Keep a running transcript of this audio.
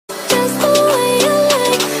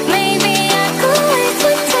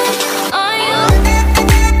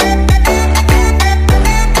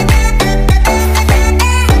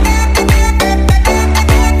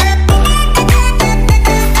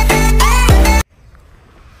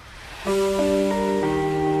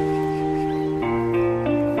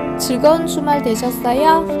즐거운 주말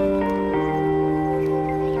되셨어요?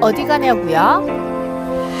 어디 가냐고요?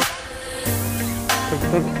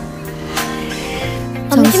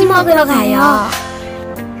 점심 먹으러 가요.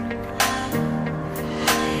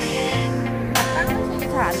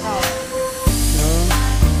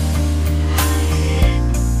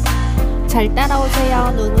 잘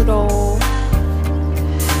따라오세요, 눈으로.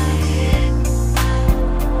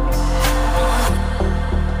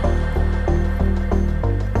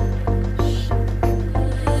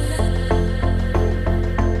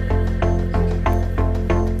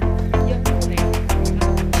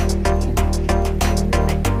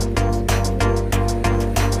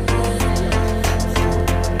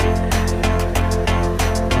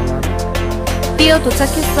 뛰어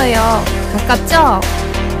도착했어요. 가깝죠?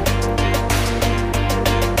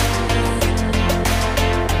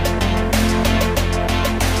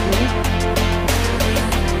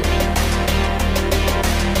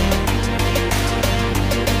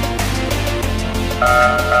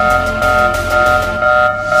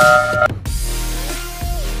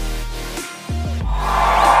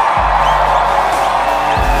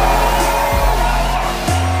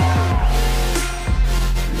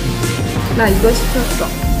 나 이거 시켰어.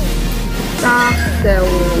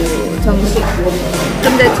 딱새우 정식.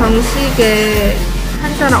 근데 정식에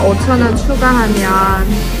한 사람 5,000원 추가하면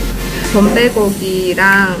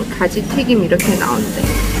전배고기랑 가지튀김 이렇게 나온대.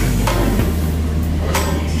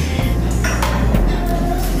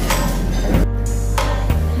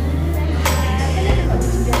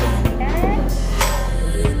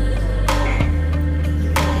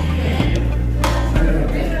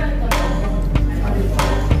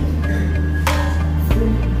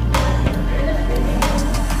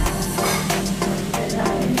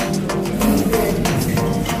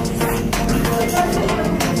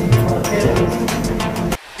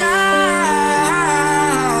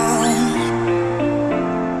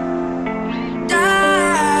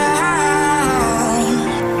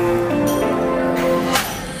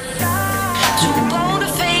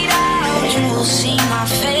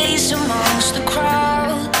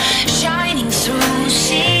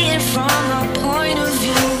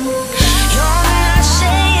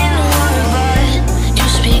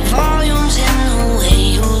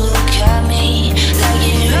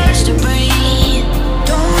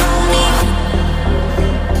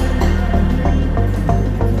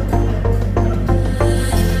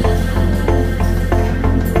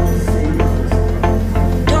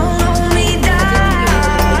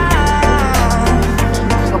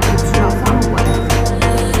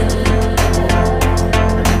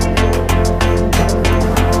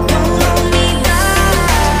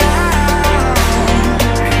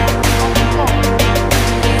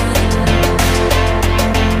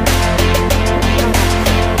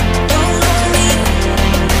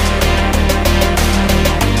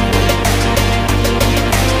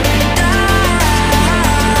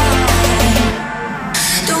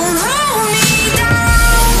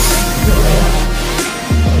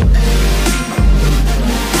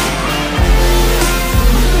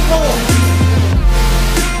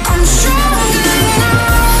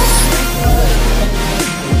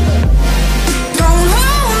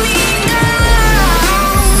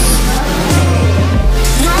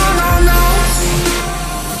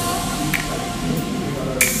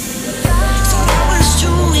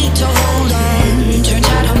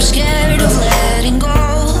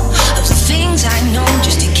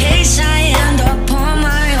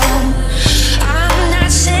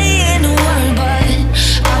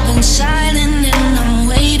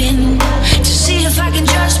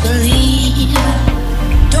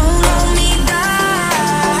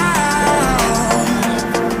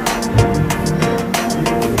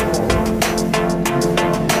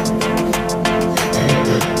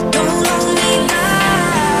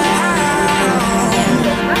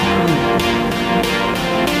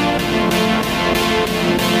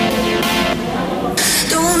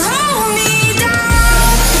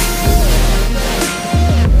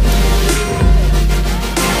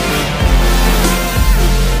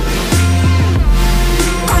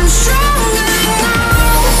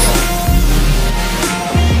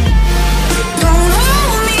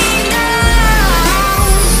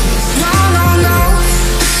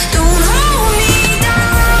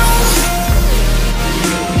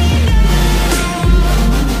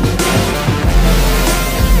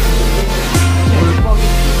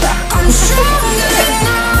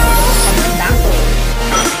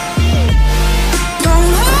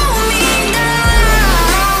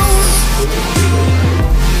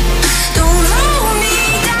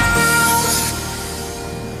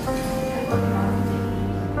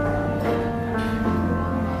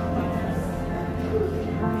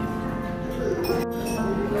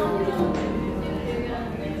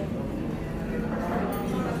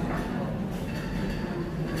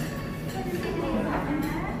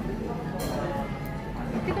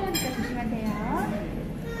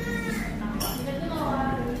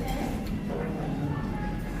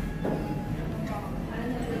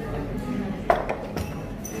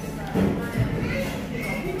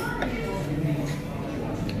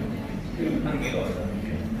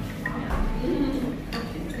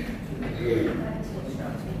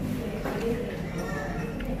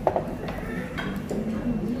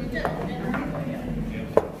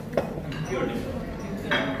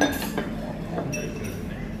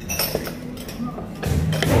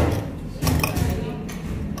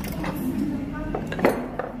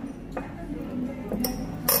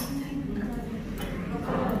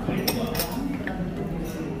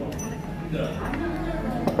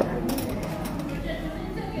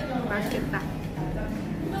 맛있겠다.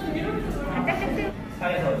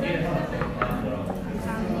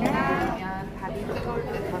 감사합니다. 밥이 뜨거울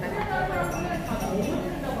때 덜해.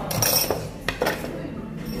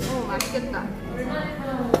 오, 맛있겠다.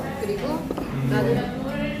 그리고 나는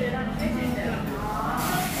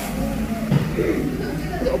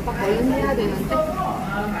근데 오빠 얼른 해야 되는데.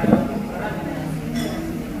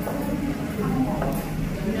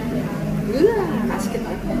 으아, 맛있겠다.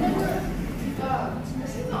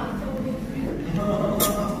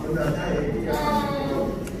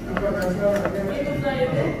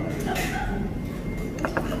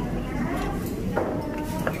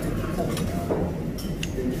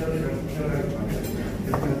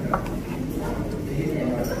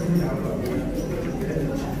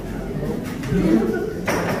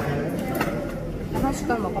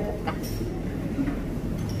 하나씩만 먹어볼까?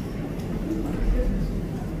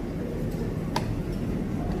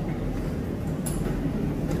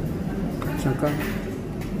 잠깐.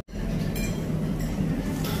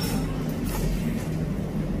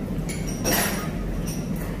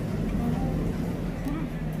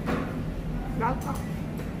 맛있다.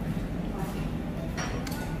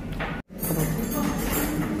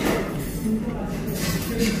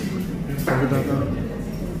 여기다가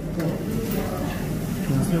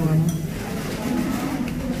그냥 새우 하나?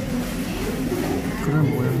 그럼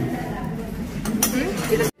뭐야? 응?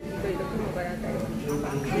 이렇게 먹어야 돼.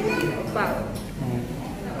 오빠.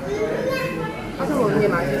 가서 먹는 게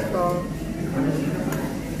맛있어.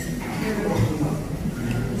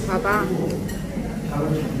 봐봐.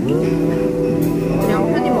 그냥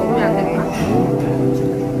흔히 먹으면 안 될까?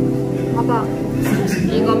 봐봐.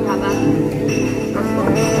 이건 봐봐. 봤어.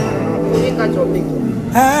 여기까지 올리고.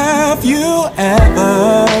 Have you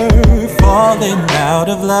ever fallen out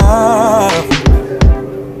of love?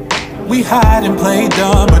 We hide and play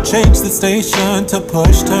dumb or change the station to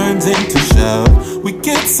push turns into shove. We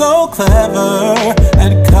get so clever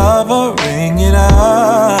at covering it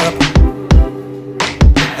up.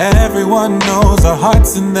 Everyone knows our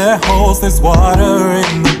hearts in their holes. There's water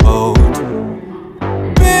in the boat.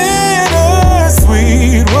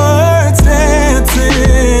 Bittersweet words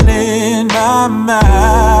dancing in my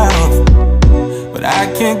mouth, but I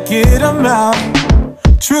can't get them out.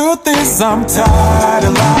 Truth is I'm tired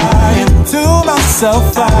of lying to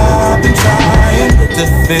myself. I've been trying to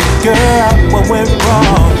figure out what went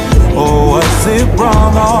wrong, or was it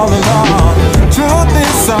wrong all along? Truth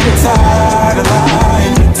is I'm tired of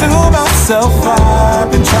lying to myself. I've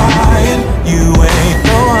been trying, you ain't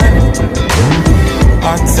the one.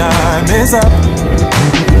 Our time is up,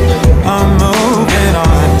 I'm moving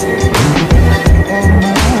on.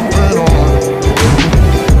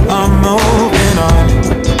 I'm moving on.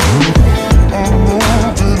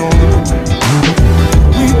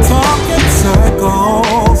 We talk in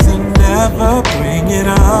circles and never bring it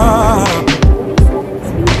up.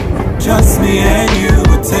 Just me and you,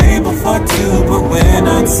 a table for two, but we're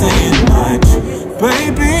not saying much.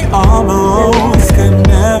 Baby, almost could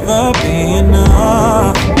never be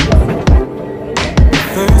enough.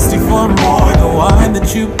 Thirsty for more, the wine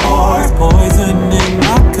that you pour is poison in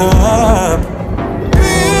my cup.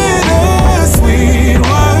 Bittersweet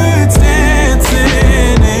words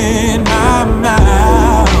dancing in my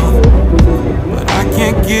mouth, but I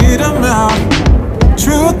can't get them out.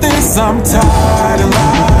 Truth is I'm tired of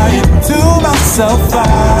lying to myself.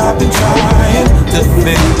 I've been trying to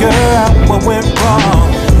figure out what went wrong,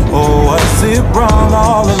 or was it wrong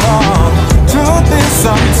all along? Truth is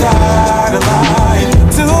I'm tired of lying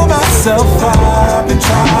to myself. I've been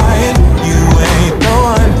trying, you ain't the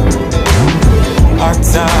one. Our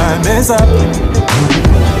time is up.